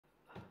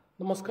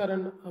Namaskar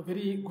and a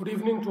very good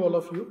evening to all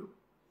of you.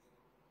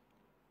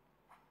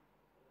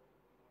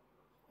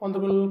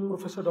 Honorable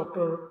Professor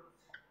Dr.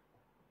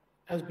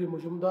 S.B.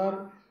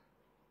 Majumdar,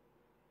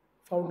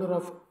 founder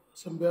of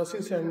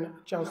Symbiosis and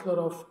Chancellor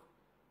of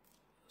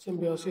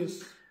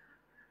Symbiosis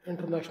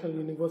International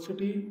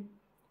University,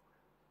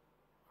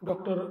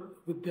 Dr.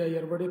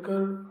 Vidya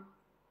Yarvadekar,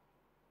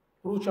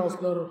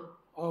 Pro-Chancellor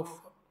of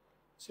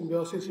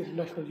Symbiosis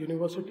International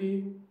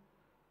University,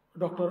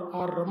 Dr.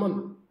 R.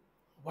 Raman,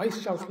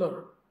 Vice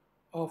Chancellor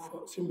of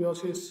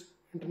Symbiosis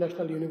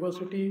International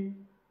University,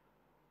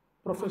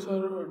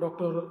 Professor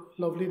Dr.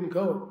 Loveleen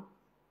Gaur,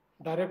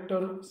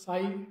 Director,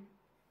 SAI,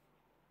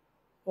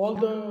 all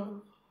the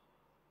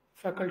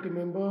faculty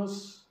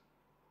members,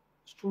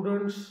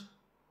 students,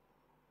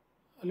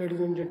 ladies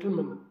and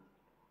gentlemen.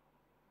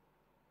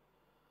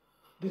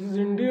 This is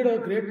indeed a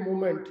great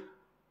moment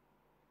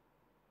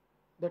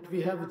that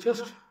we have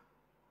just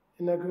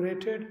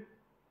inaugurated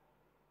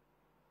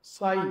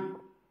SAI,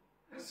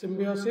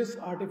 Symbiosis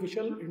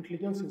Artificial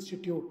Intelligence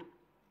Institute.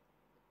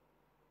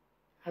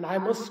 And I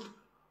must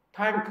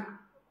thank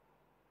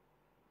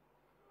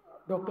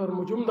Dr.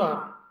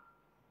 Majumdar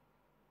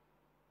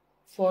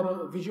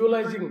for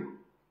visualizing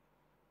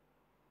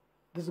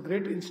this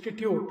great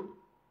institute.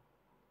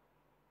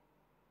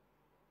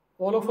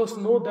 All of us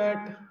know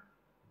that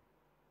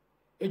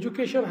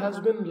education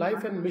has been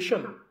life and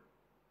mission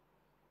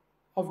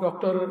of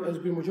Dr.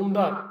 S.B.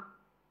 Majumdar,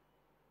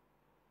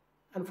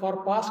 and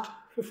for past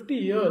 50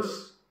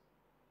 years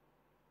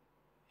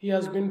he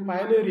has been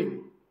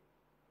pioneering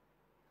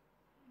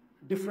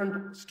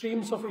different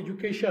streams of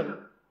education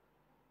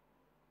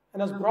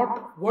and has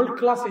brought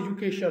world-class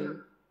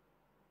education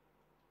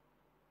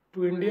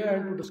to India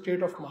and to the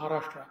state of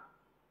Maharashtra.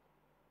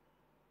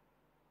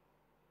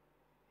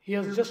 He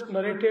has just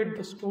narrated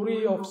the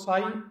story of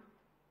SAI,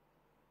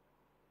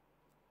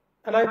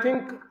 and I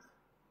think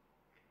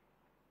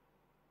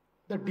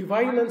the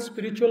divine and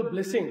spiritual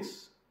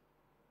blessings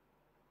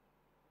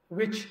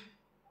which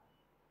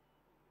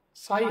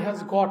SAI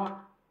has got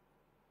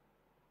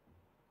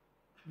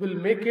will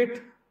make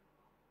it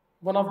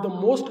one of the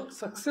most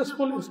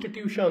successful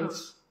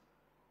institutions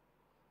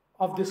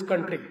of this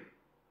country.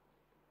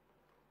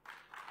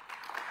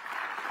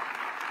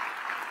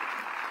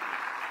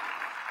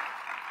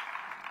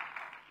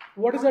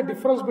 What is the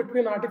difference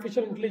between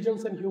artificial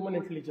intelligence and human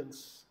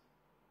intelligence?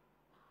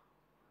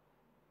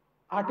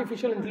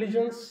 Artificial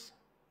intelligence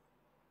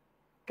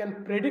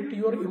can predict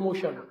your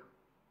emotion,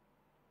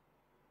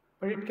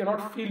 but it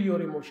cannot feel your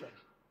emotion.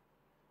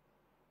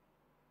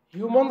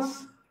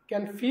 Humans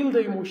can feel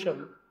the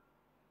emotion.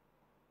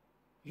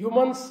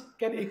 Humans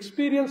can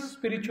experience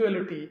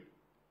spirituality,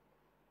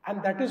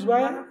 and that is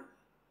why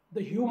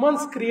the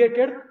humans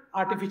created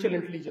artificial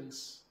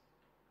intelligence.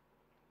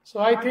 So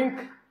I think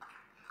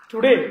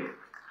today,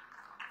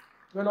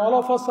 when all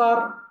of us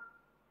are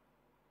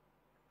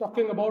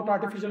talking about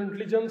artificial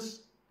intelligence,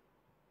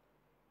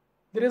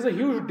 there is a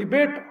huge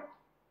debate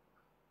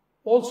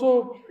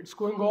also it's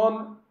going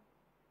on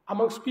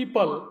amongst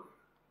people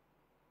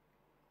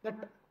that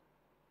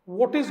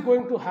what is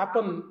going to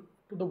happen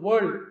to the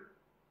world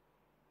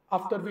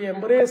after we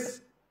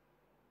embrace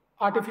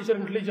artificial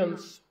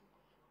intelligence?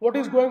 What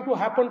is going to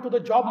happen to the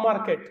job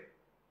market?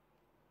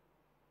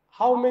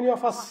 How many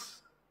of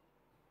us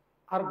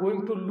are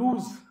going to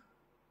lose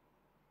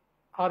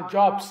our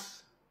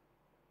jobs?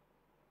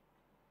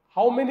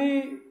 How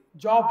many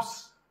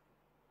jobs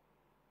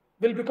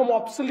will become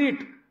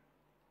obsolete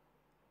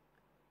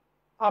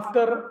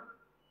after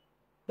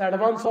the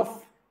advance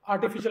of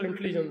artificial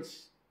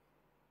intelligence?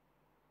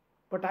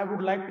 But I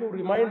would like to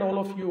remind all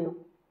of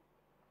you,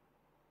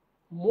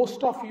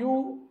 most of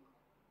you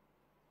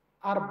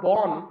are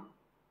born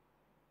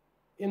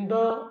in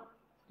the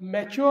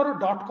mature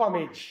 .com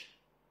age.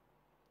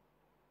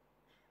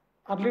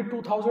 Early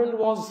 2000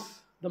 was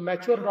the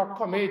mature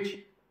 .com age.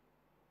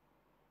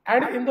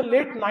 And in the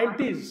late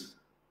 90s,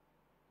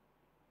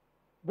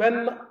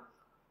 when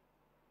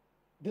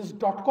this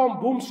 .com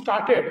boom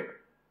started,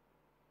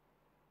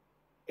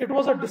 it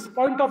was a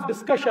point of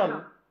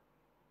discussion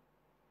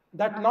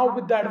that now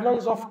with the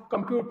advance of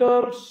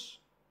computers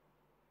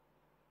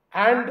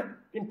and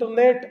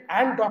internet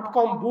and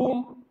 .com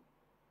boom,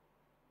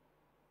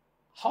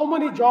 how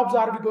many jobs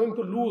are we going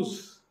to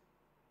lose?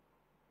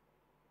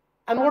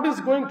 And what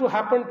is going to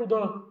happen to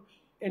the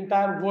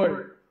entire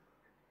world?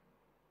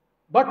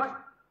 But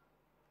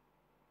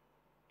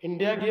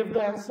India gave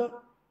the answer.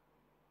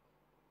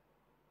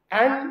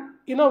 And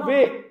in a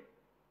way,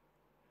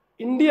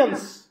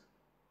 Indians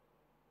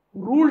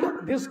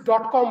ruled this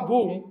 .com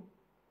boom,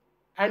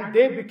 and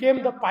they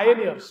became the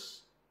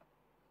pioneers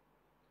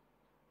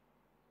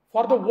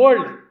for the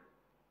world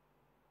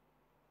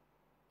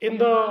in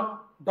the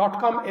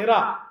 .com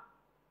era.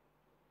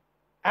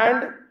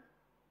 And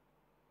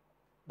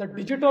the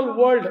digital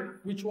world,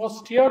 which was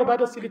steered by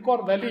the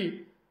Silicon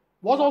Valley,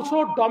 was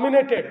also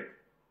dominated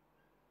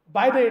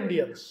by the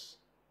Indians.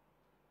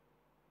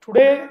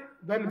 Today,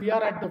 when we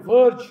are at the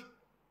verge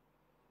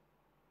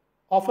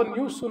of a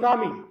new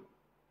tsunami,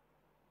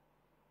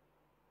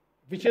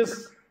 which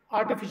is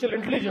artificial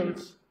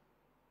intelligence,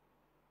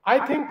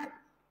 I think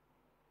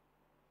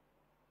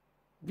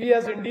we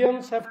as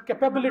Indians have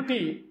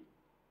capability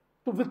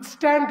to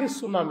withstand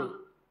this tsunami.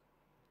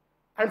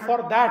 And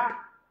for that,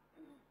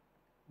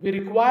 we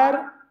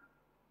require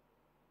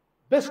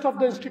best of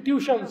the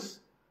institutions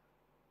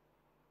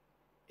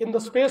in the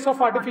space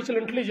of artificial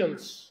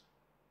intelligence.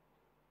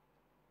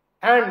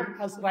 And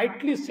as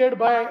rightly said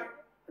by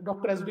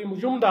Dr. S.B.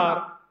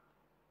 Majumdar,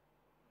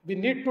 we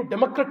need to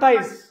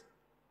democratize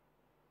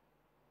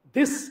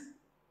this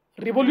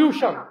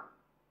revolution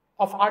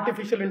of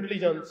artificial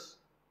intelligence.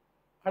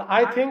 And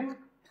I think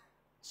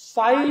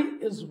Psi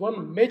is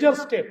one major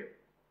step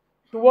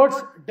towards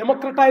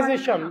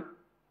democratization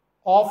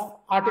of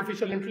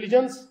artificial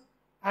intelligence,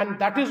 and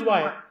that is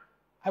why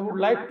I would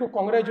like to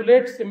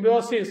congratulate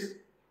Symbiosis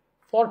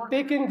for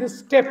taking this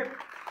step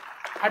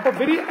at a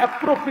very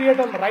appropriate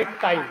and right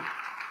time.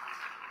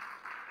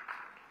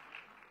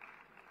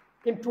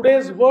 In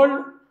today's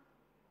world,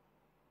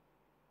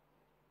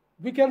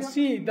 we can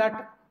see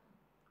that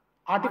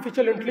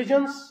artificial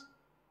intelligence,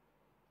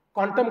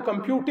 quantum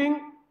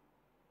computing,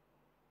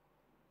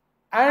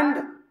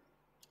 and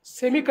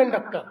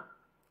semiconductor,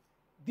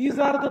 these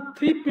are the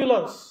three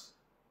pillars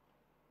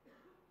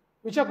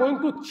which are going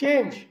to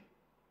change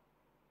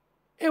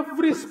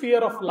every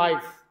sphere of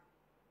life.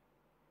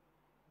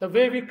 The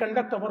way we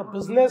conduct our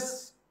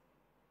business,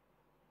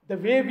 the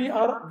way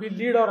we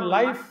lead our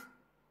life,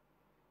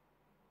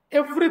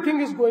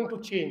 everything is going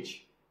to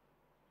change.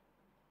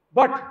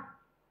 But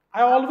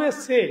I always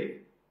say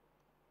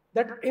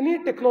that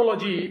any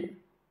technology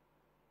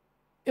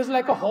is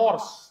like a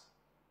horse.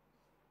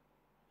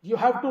 You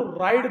have to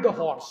ride the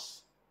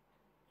horse.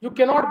 You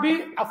cannot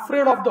be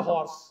afraid of the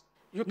horse.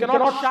 You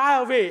cannot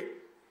shy away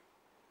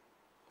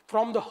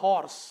from the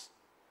horse.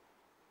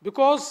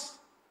 Because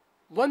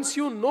once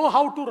you know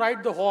how to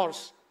ride the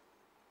horse,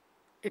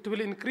 it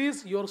will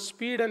increase your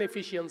speed and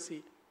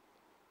efficiency.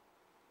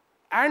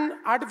 And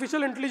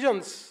artificial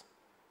intelligence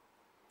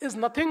is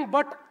nothing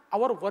but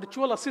our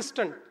virtual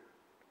assistant,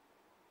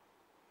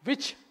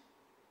 which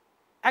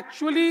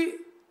actually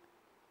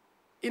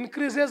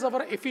increases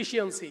our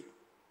efficiency,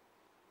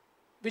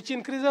 which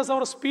increases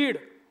our speed,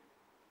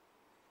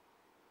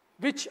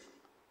 which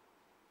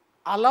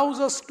allows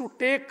us to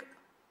take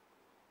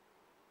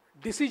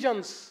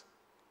decisions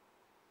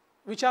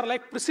which are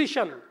like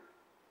precision,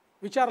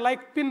 which are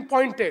like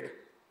pinpointed.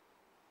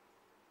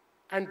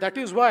 And that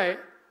is why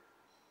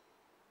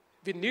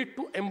we need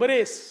to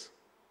embrace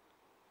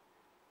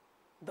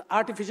the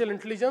artificial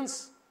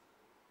intelligence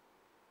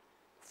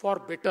for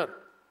better.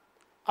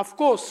 Of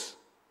course,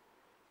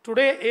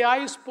 today AI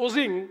is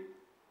posing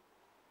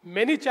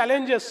many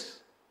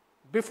challenges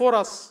before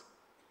us.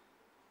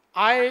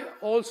 I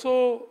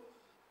also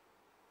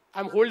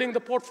am holding the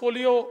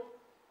portfolio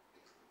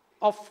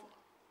of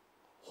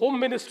Home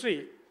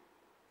Ministry,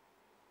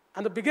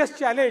 and the biggest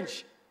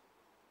challenge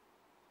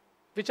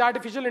which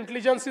artificial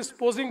intelligence is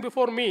posing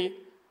before me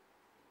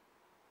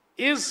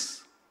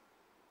is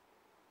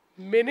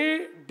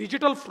many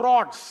digital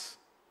frauds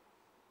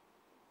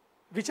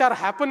which are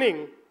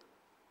happening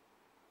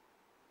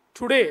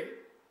today.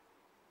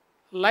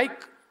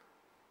 Like,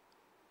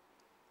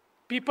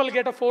 people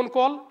get a phone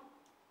call,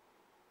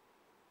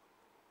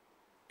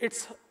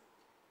 it's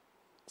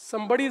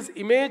somebody's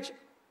image,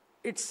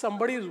 it's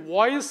somebody's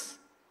voice,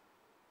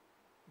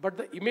 but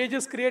the image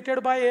is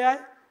created by AI,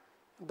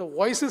 the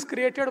voice is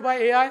created by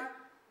AI,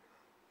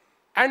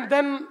 and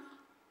then,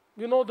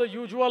 you know, the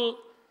usual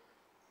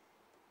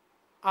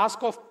ask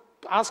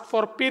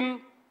for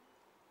PIN,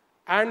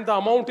 and the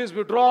amount is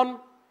withdrawn.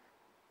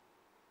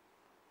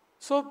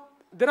 So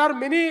there are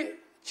many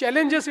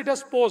challenges it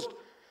has posed.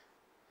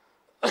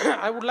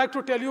 I would like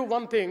to tell you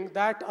one thing,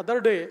 that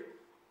other day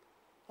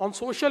on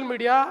social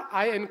media,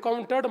 I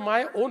encountered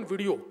my own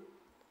video.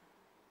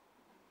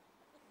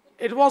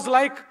 It was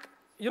like,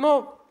 you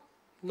know,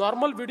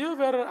 normal video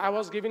where I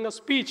was giving a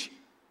speech,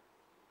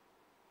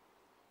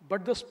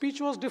 but the speech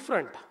was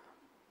different.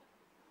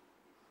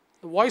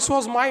 The voice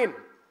was mine.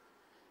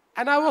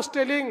 And I was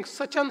telling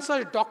such and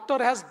such doctor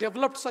has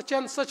developed such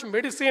and such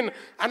medicine,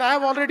 and I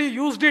have already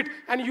used it,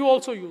 and you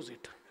also use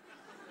it.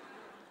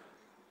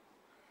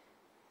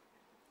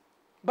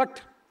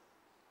 But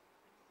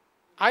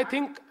I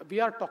think we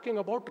are talking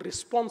about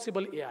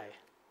responsible AI.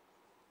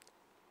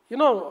 You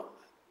know,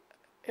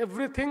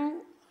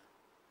 everything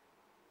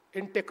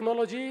in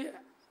technology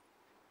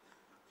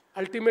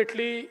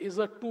ultimately is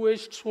a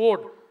two-edged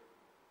sword,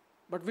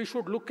 but we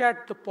should look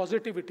at the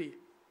positivity.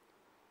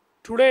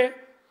 Today,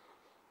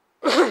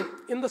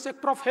 in the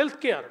sector of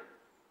healthcare,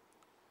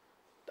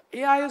 the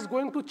AI is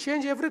going to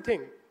change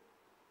everything.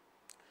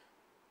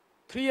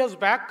 3 years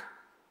back,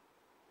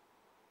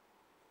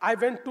 I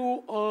went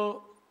to a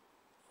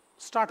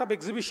startup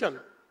exhibition,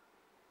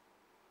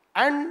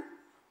 and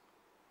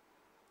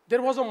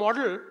there was a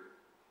model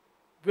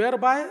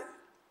whereby,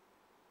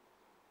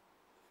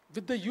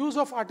 with the use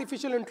of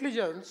artificial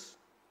intelligence,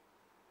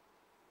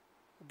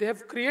 they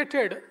had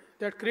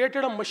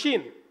created a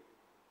machine.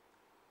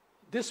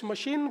 This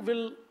machine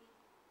will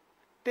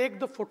take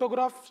the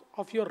photographs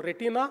of your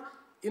retina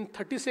in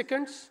 30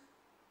 seconds,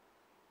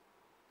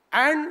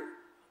 and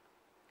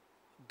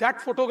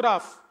that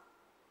photograph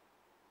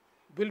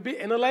will be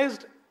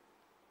analyzed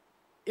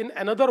in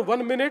another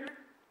 1 minute.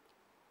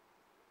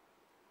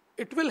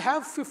 It will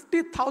have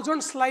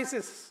 50,000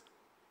 slices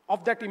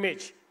of that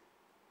image.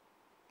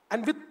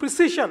 And with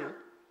precision,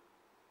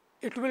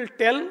 it will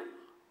tell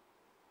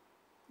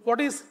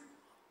what is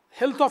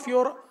health of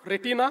your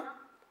retina,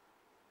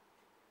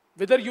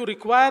 whether you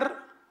require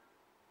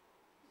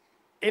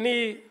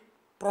any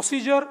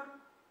procedure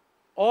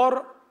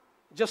or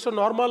just a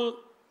normal,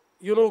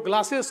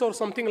 glasses or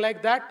something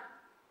like that.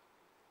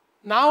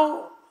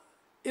 Now,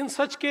 in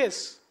such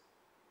case,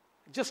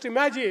 just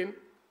imagine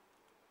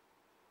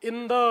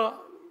in the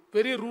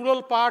very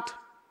rural part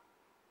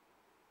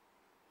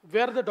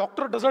where the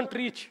doctor doesn't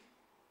reach,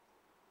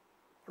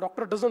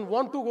 doctor doesn't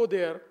want to go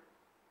there.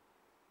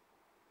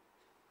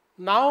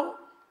 Now,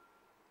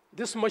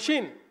 this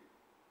machine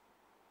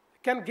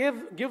can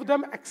give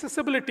them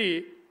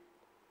accessibility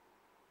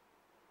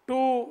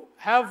to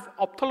have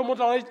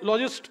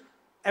ophthalmologist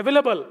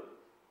available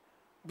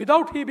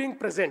without he being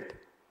present.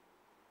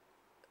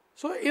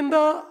 So in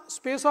the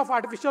space of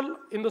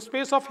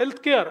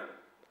healthcare,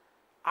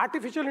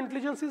 artificial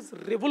intelligence is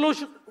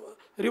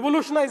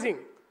revolutionizing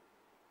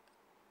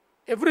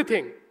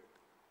everything.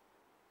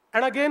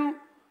 And again,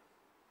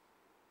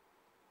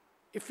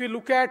 if we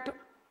look at,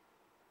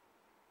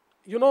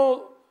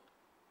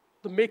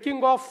 the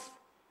making of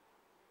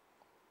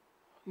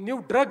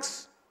new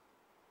drugs,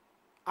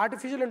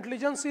 artificial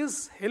intelligence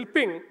is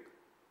helping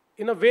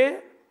in a way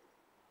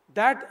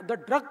that the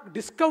drug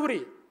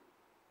discovery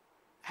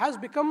has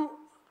become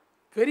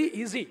very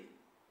easy.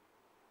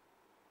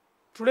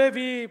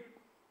 Today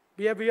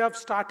we have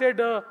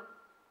started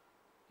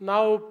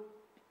now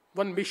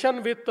one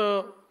mission with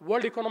the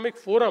World Economic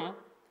Forum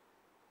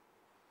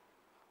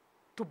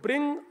to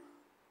bring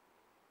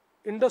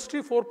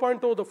Industry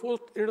 4.0, the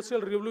fourth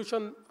industrial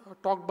revolution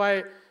talked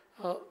by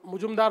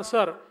Mujumdar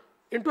sir,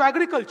 into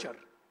agriculture.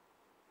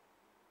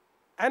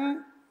 And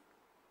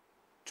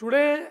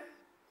today,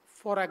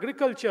 for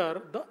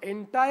agriculture, the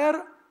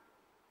entire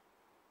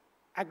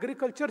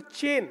agriculture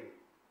chain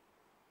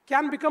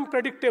can become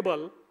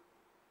predictable,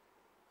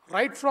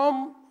 right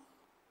from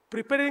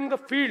preparing the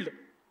field,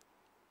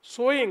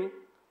 sowing,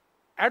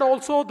 and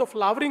also the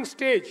flowering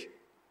stage,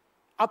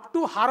 up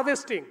to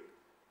harvesting.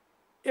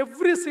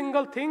 Every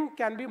single thing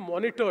can be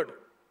monitored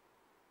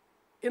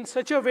in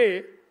such a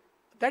way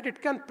that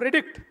it can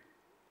predict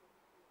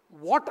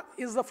what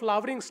is the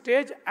flowering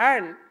stage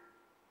and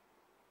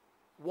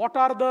what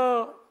are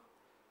the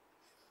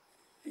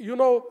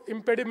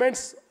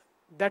impediments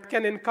that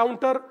can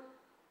encounter,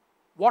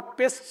 what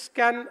pests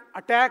can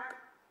attack,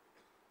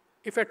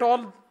 if at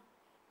all.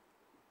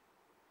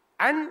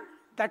 And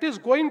that is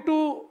going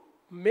to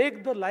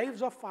make the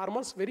lives of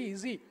farmers very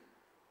easy.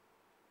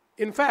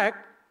 In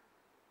fact,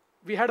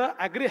 we had an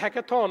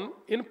agri-hackathon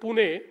in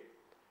Pune,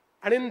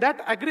 and in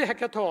that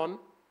agri-hackathon,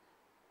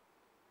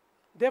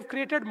 they have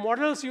created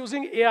models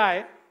using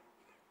AI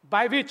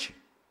by which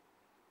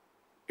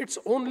it's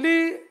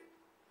only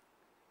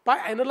by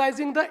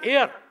analyzing the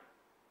air,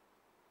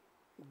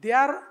 they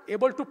are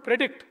able to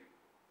predict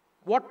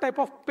what type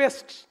of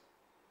pests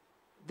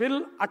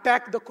will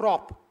attack the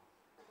crop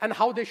and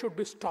how they should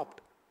be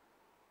stopped.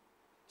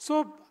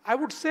 So I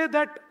would say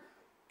that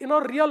in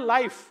our real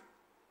life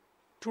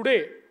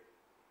today,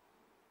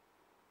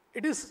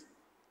 it is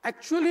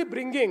actually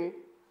bringing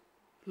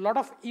a lot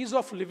of ease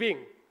of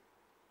living.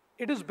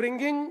 It is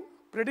bringing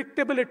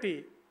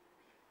predictability.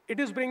 It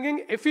is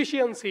bringing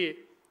efficiency.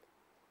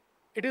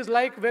 It is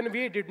like when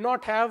we did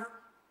not have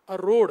a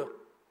road.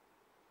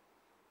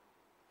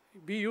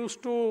 We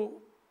used to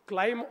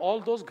climb all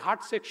those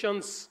ghat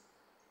sections,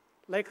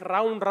 like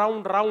round.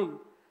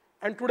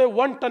 And today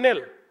one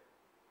tunnel,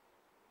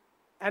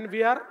 and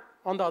we are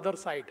on the other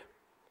side.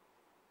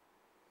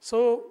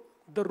 So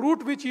the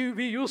route which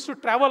we used to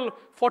travel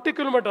 40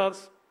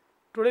 kilometers,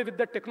 today with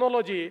the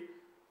technology,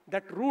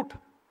 that route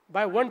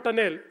by one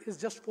tunnel is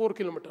just 4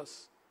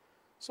 kilometers.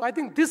 So I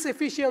think this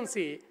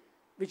efficiency,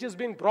 which is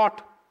being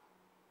brought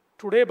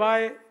today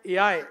by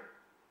AI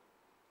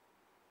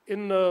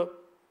in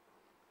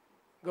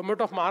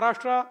Government of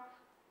Maharashtra,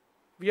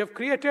 we have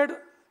created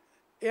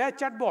AI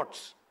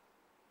chatbots.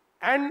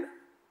 And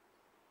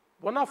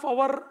one of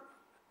our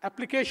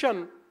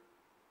application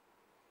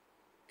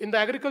in the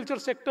agriculture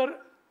sector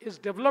is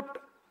developed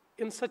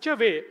in such a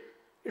way,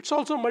 it's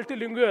also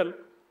multilingual,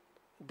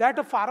 that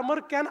a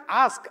farmer can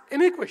ask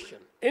any question,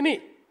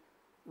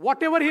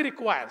 whatever he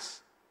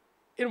requires,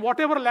 in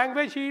whatever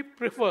language he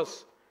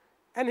prefers,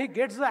 and he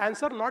gets the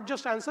answer, not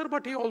just answer,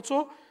 but he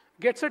also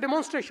gets a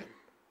demonstration.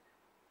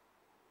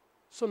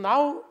 So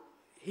now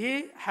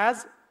he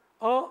has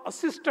an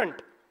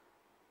assistant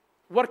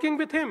working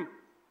with him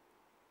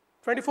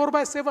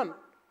 24/7.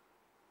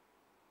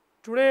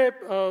 Today,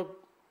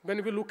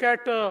 when we look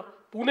at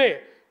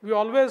Pune, we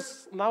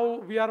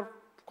are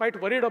quite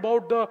worried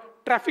about the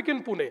traffic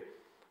in Pune,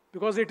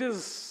 because it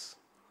is,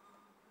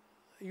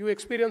 you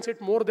experience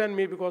it more than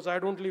me because I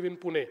don't live in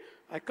Pune.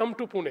 I come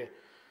to Pune.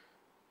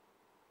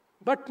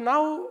 But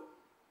now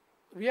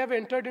we have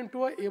entered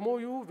into a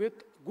MOU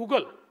with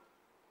Google.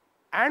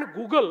 And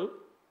Google,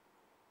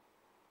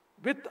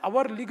 with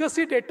our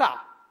legacy data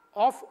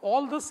of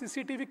all the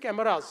CCTV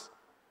cameras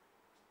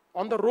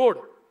on the road,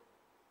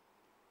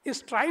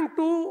 is trying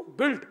to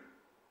build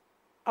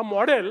a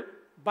model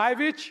by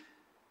which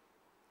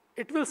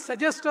it will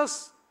suggest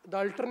us the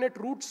alternate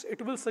routes,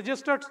 it will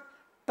suggest us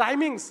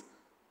timings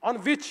on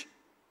which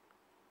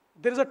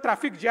there is a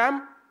traffic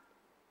jam,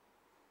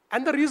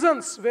 and the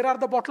reasons, where are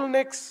the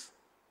bottlenecks,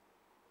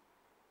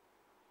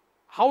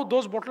 how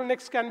those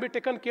bottlenecks can be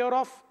taken care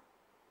of.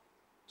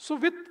 So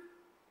with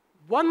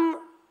one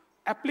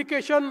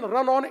application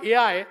run on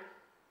AI,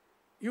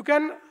 you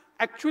can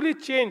actually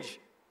change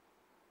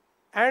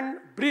and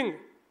bring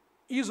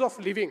ease of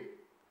living.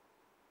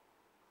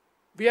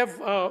 We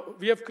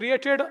have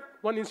created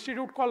one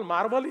institute called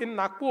Marvel in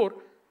Nagpur,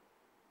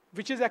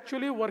 which is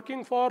actually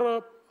working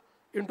for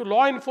into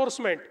law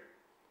enforcement.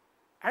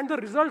 And the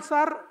results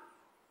are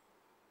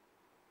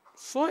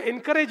so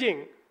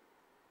encouraging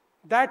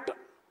that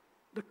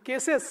the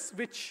cases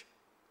which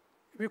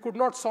we could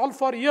not solve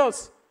for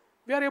years,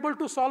 we are able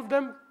to solve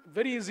them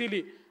very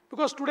easily.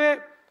 Because today,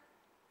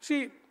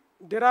 see,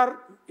 there are,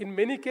 in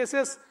many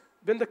cases,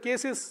 when the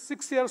case is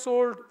 6 years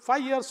old,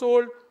 5 years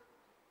old,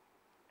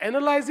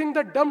 analyzing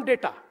the dumb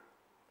data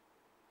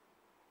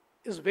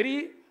is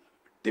very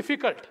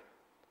difficult.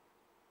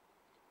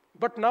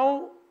 But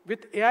now,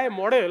 with AI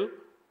model,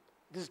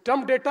 this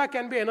dumb data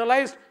can be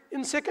analyzed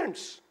in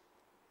seconds.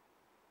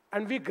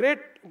 And we get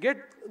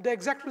the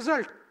exact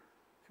result.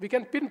 We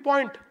can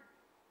pinpoint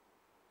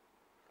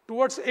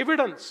towards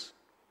evidence.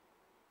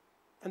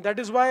 And that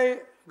is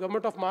why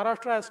Government of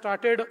Maharashtra has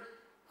started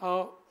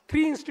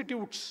 3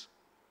 institutes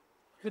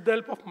with the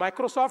help of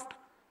Microsoft,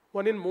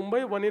 one in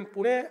Mumbai, one in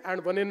Pune,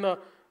 and one in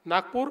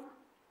Nagpur,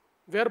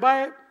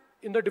 whereby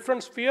in the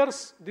different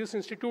spheres, these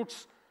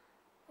institutes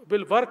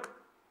will work.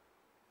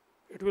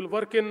 It will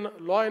work in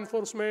law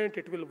enforcement,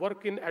 it will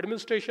work in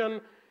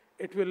administration,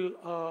 it will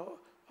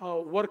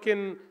work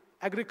in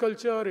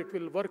agriculture, it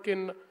will work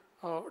in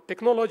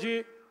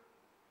technology,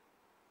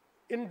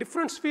 in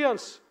different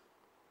spheres.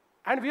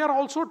 And we are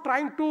also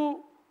trying to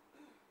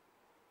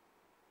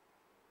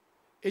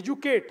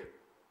educate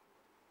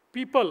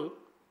people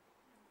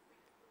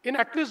in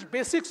at least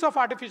basics of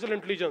artificial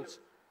intelligence.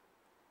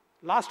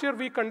 Last year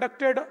we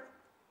conducted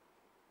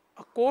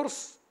a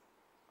course,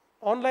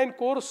 online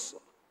course,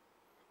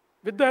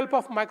 with the help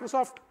of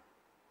Microsoft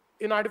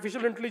in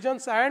artificial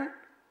intelligence, and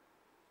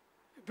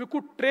we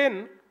could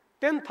train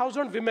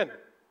 10,000 women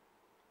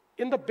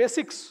in the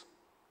basics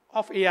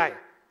of AI.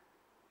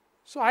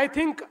 So I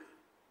think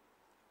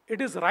it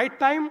is right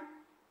time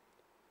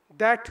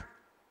that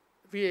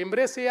we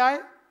embrace AI,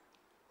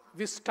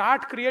 we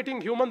start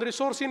creating human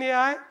resource in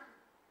AI,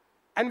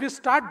 and we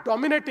start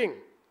dominating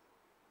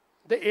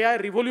the AI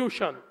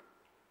revolution.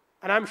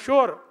 And I'm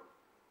sure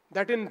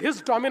that in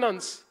this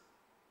dominance,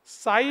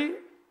 SAI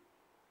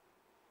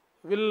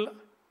will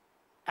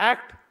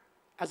act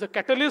as a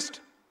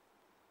catalyst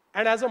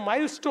and as a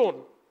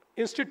milestone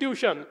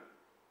institution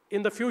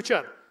in the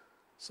future.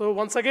 So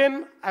once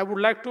again, I would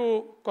like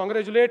to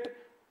congratulate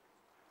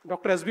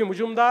Dr. S.B.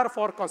 Mujumdar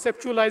for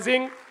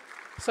conceptualizing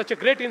such a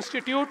great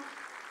institute,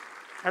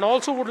 and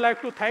also would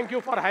like to thank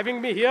you for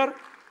having me here,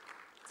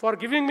 for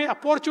giving me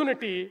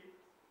opportunity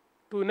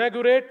to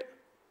inaugurate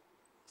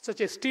such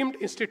a esteemed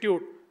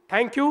institute.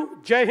 Thank you.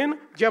 Jai Hind,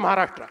 Jai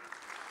Maharashtra.